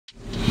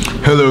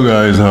Hello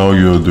guys, how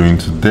you doing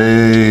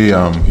today?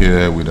 I'm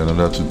here with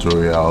another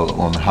tutorial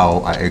on how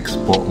I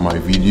export my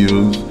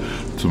videos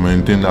to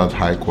maintain that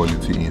high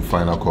quality in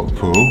Final Cut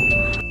Pro.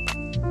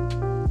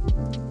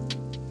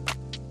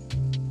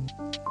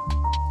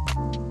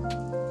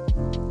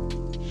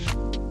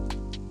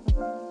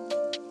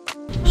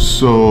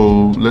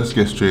 So let's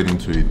get straight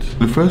into it.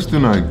 The first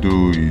thing I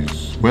do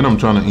is when I'm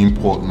trying to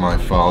import my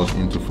files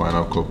into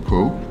Final Cut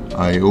Pro,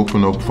 I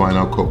open up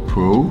Final Cut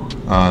Pro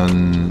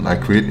and I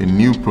create a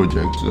new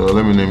project.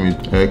 Let me name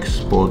it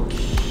Export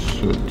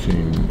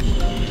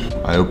Settings.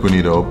 I open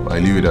it up, I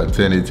leave it at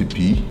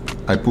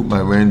 1080p. I put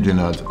my rendering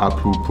at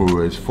Apple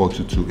ProRes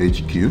 422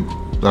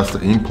 HQ. That's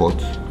the import.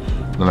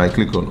 Then I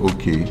click on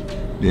OK.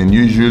 Then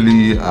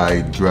usually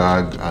I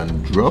drag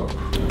and drop,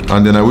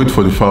 and then I wait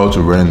for the file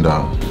to render.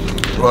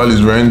 While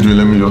it's rendering,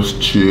 let me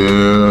just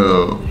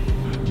chill.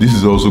 This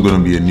is also going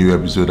to be a new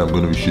episode I'm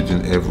going to be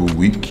shooting every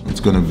week. It's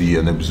going to be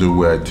an episode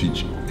where I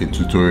teach a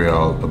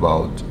tutorial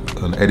about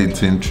an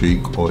editing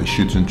trick or a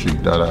shooting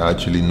trick that I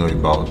actually know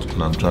about,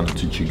 and I'm trying to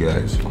teach you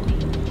guys.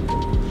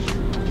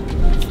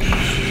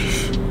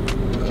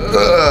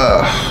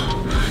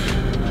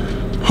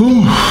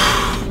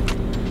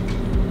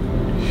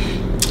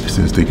 This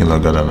is taking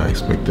longer than I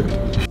expected.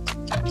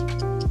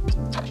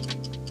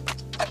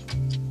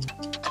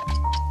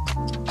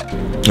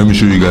 Let me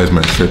show you guys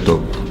my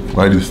setup.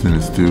 Why this thing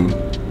is still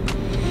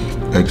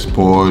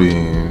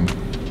exporting.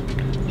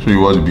 Show you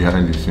what the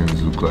behind the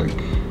scenes look like.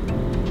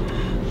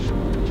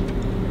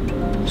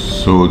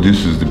 So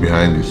this is the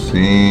behind the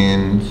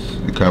scenes.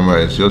 The camera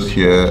is just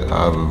here.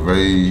 I have a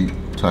very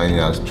tiny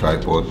ass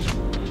tripod.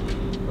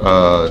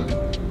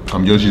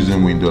 I'm just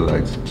using window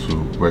lights to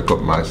work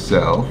up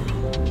myself.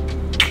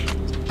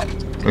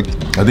 Okay.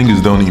 I think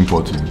it's done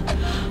importing.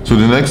 So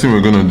the next thing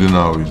we're gonna do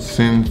now is,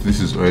 since this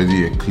is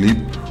already a clip,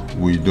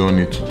 we don't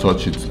need to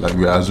touch it. Like,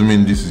 we're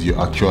assuming this is your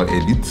actual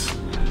edit.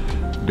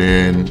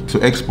 Then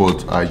to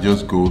export, I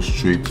just go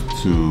straight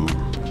to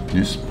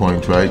this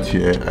point right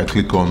here. I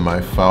click on my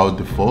file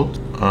default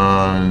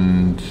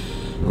and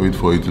wait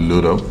for it to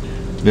load up.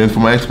 Then for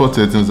my export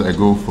settings, I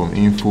go from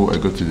info, I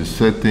go to the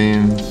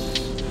settings,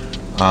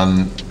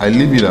 and I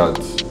leave it at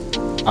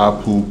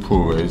Apple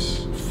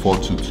ProRes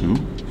 422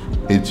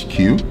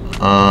 HQ,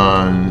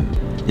 and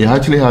it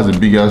actually has a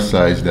bigger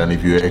size than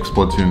if you're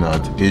exporting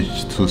at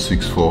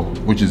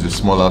H.264, which is a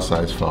smaller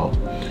size file.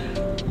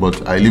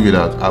 But I leave it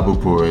at Apple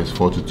ProRes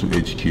 422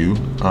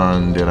 HQ,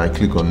 and then I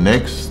click on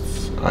next.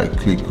 I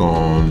click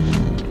on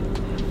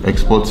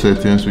export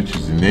settings, which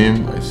is the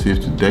name. I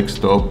save to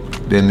desktop,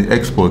 then it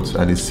exports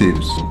and it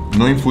saves.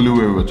 Knowing fully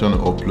where we're trying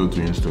to upload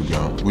to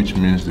Instagram, which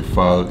means the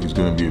file is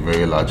going to be a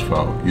very large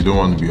file. You don't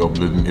want to be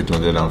uploading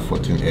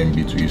 814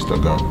 MB to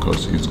Instagram,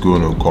 because it's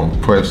going to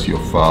compress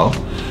your file.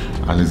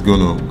 And it's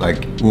gonna,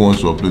 like, who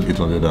wants to upload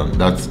 800, and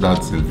that's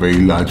a very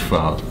large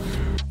file.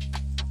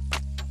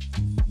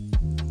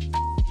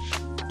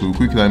 So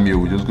quick time here,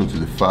 we just go to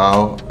the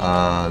file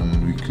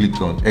and we click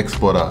on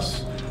export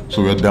as.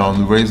 So we're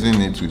down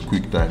raising it with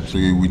QuickTime, so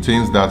it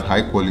retains that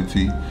high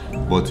quality,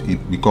 but it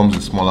becomes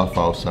a smaller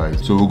file size.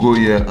 So we'll go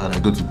here and I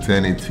go to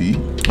 1080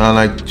 and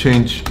I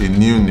change a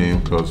new name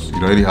because it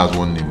already has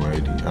one name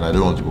already and I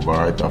don't want to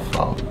overwrite that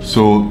file.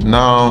 So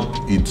now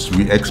it's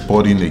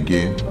re-exporting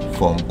again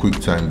from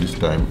QuickTime this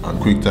time, and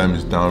QuickTime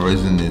is down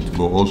raising it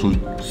but also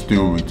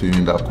still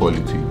retaining that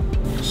quality.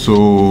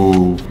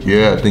 So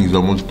yeah, I think it's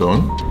almost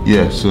done.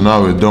 Yeah, so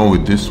now we're done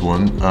with this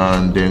one,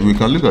 and then we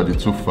can look at the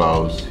two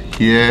files.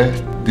 Here,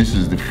 this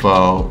is the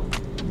file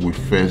we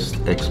first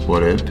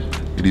exported.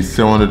 It is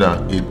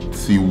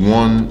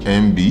 781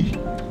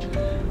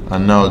 MB,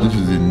 and now this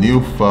is the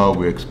new file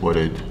we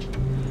exported,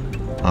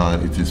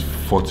 and it is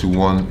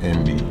 41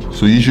 MB.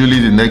 So usually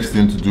the next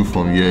thing to do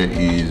from here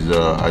is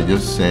I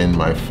just send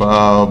my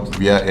file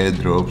via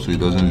airdrop so it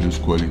doesn't lose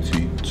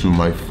quality to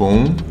my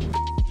phone.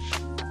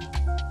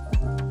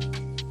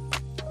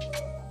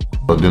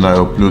 But then I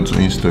upload to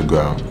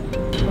Instagram.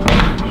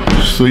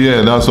 So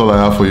yeah, that's all I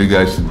have for you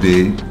guys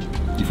today.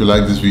 If you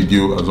like this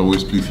video, as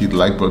always, please hit the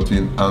like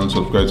button and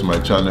subscribe to my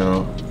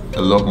channel.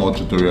 A lot more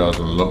tutorials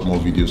and a lot more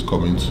videos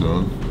coming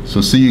soon. So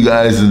see you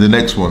guys in the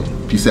next one.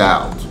 Peace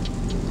out.